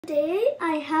Today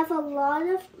I have a lot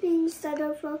of things that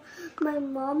are from my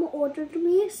mom ordered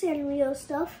me, Sanrio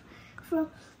stuff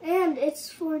and it's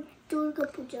for Durga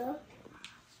Puja.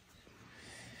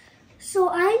 So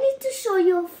I need to show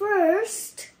you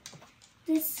first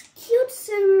this cute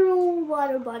Sanrio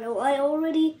water bottle. I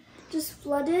already just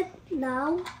flooded. Now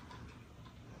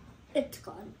it's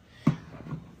gone.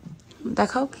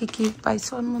 দেখাও কি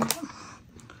পাইছো এর মধ্যে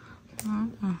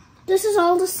This is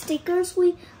all the stickers we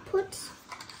put.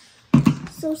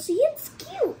 So see, it's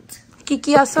cute.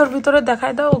 কি আছে ওর ভিতরে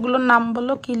দেখাই দাও ওগুলোর নাম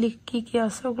বলো কি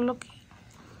আছে ওগুলো কি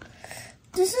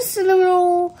This is Sanrio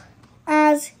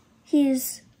as he's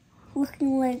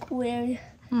looking like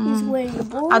he's wearing a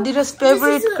bowl. Adhira's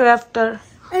favorite crafter.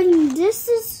 And this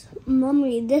is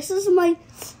Mummy. This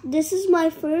is my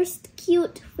first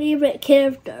cute favorite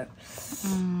character.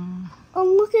 Oh,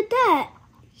 look at that.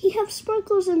 He has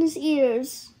sparkles in his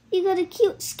ears. He got a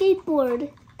cute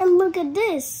skateboard. And look at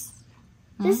this.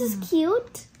 This is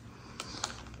cute.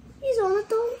 He's on a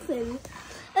dolphin.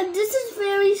 And this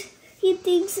is he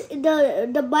thinks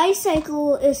the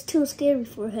bicycle is too scary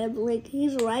for him. Like,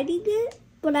 he's riding it.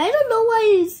 But I don't know why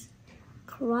he's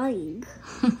crying.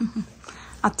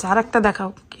 আচ্ছা আরেকটা দেখাও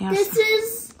কি আছে This is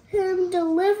him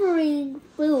delivering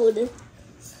food.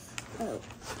 Oh.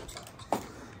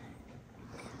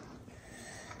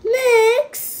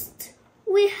 Next,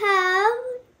 we have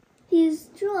he's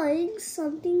drawing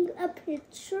something, a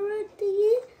picture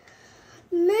thingy.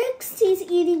 Next, he's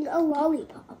eating a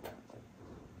lollipop.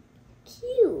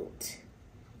 Cute.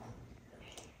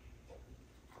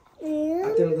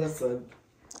 And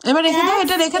এবার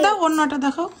রেখে দাও অন্যটা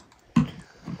দেখাও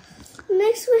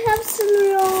next, we have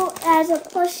Sanrio as a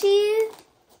plushie.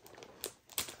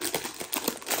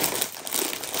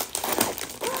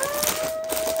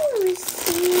 Let me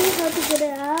see how to get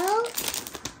it out.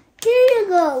 Here you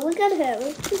go. Look at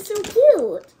him. He's so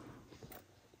cute.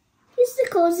 He's the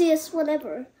coziest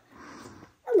whatever.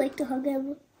 I like to hug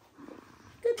him.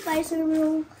 Goodbye,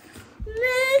 Sanrio.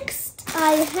 Next,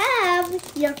 I have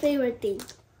your favorite thing.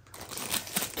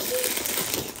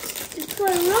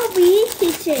 Kuromi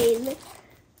keychain.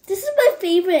 This is my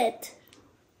favorite.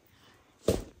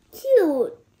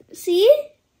 Cute. See?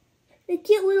 The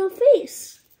cute little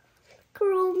face.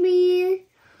 Kuromi.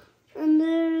 And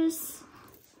there's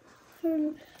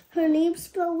her name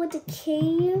spelled with a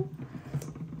K.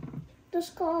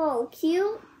 Just called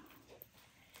cute.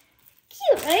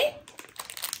 Cute, right?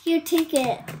 Here, take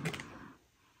it.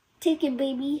 Take it,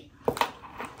 baby.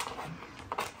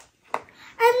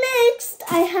 And next,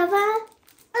 I have a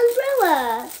umbrella.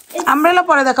 umbrella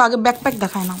পরে দেখো আগে backpack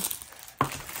দেখাই নাও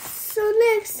So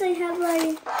next, I have my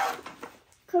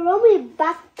Kuromi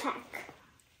backpack.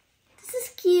 This is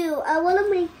cute. I want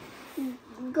to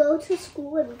go to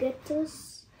school and get this.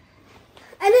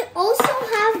 And I also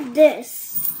have this.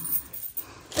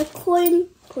 A coin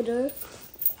putter.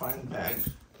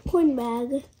 Coin bag.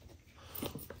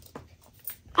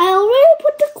 I already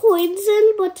put the coins in,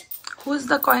 but who's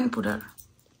the coin putter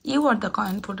you are the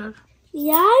coin putter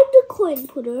yeah, I'm the coin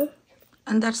putter.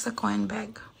 and that's the coin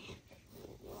bag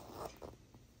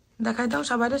দেখাই দাও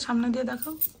সবাইরে সামনে দিয়ে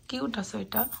দেখাও cute আছে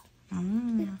এটা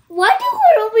Why do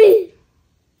Kuromi?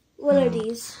 What are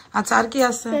these? আচ্ছা আর কি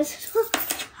আছে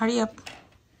hurry up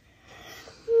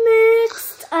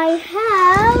Next I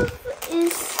have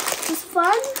is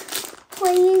fun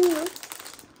playing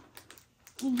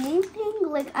game thing.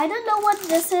 Like, I don't know what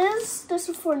this is. This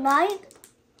is for night.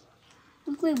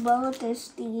 Look like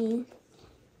Bangladesh thingy.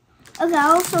 Okay,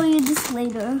 I'll show you this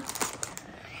later.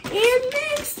 And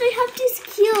next I have these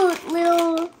cute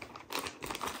little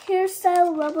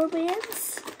hairstyle rubber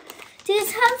bands.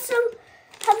 These have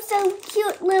some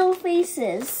cute little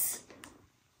faces.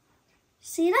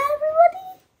 See that, everybody?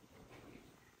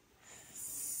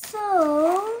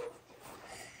 So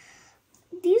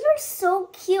these are so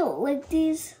cute. Like,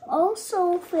 these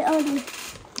also fit on me.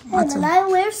 And then I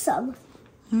wear some.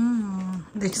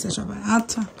 দেখছে সবাই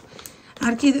আচ্ছা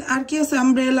আর কি আছে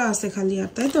umbrella আছে খালি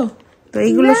আর তাই তো তো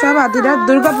এইগুলো সব আদিরা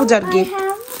দুর্গা পূজার gift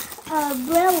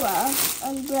umbrella.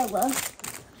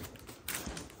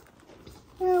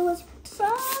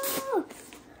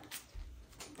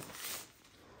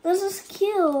 This is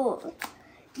cute.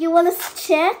 You want to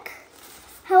check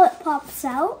how it pops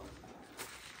out?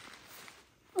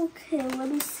 Okay, let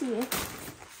me see.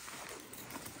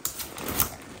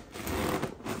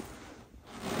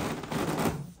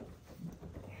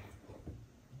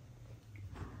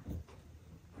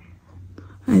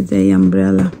 এই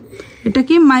আমব্রেলা এটা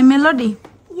কি মাই মেলোডি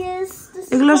Yes.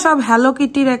 এগুলো সব হ্যালো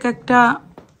কিটির একটা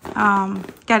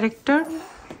ক্যারেক্টার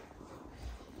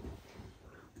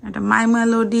এটা মাই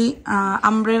মেলোডি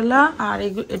আমব্রেলা, আর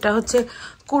এটা হচ্ছে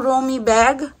কুরমি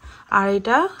ব্যাগ, আর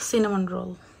এটা সিনামন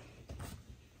রোল।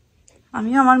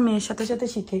 আমিও আমার মেয়ের সাথে সাথে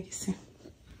শিখে গেছি।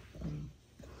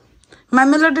 মাই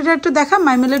মেলোডিটা একটু দেখা,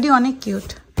 মাই মেলোডি অনেক কিউট।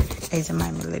 এই যে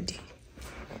মাই melody,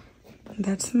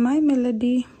 that's my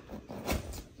melody.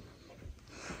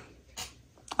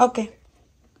 Okay,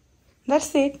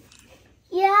 that's it.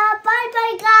 Yeah, bye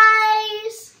bye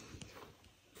guys.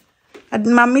 R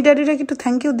mummy ড্যাডিরা একটু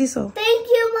থ্যাংক ইউ দিছো? Thank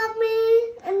you, mommy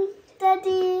and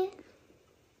daddy.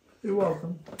 You're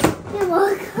welcome. You're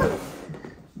welcome.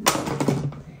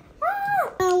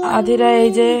 Adhira এই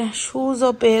যে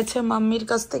শুজও পেয়েছে মাম্মির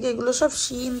কাছ থেকে। এগুলো সব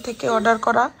শিন থেকে অর্ডার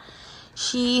করা,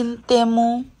 শিন তেমু।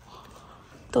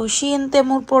 তো শিন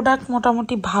তেমুর প্রোডাক্ট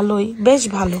মোটামুটি ভালোই, বেশ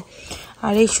ভালো।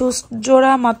 আর এই শুজ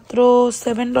জোড়া মাত্র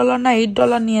 $7 না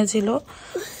 $8 নিয়েছিল,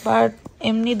 বাট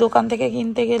এমনি দোকান থেকে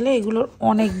কিনতে গেলে এগুলোর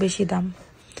অনেক বেশি দাম।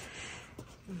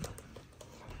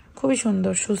 খুবই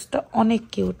সুন্দর শুজটা, অনেক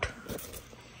কিউট।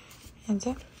 এই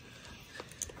যে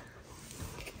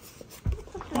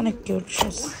অনেক কিউট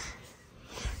শুজ।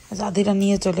 আধিরা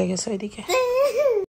নিয়ে চলে গেছে ওইদিকে।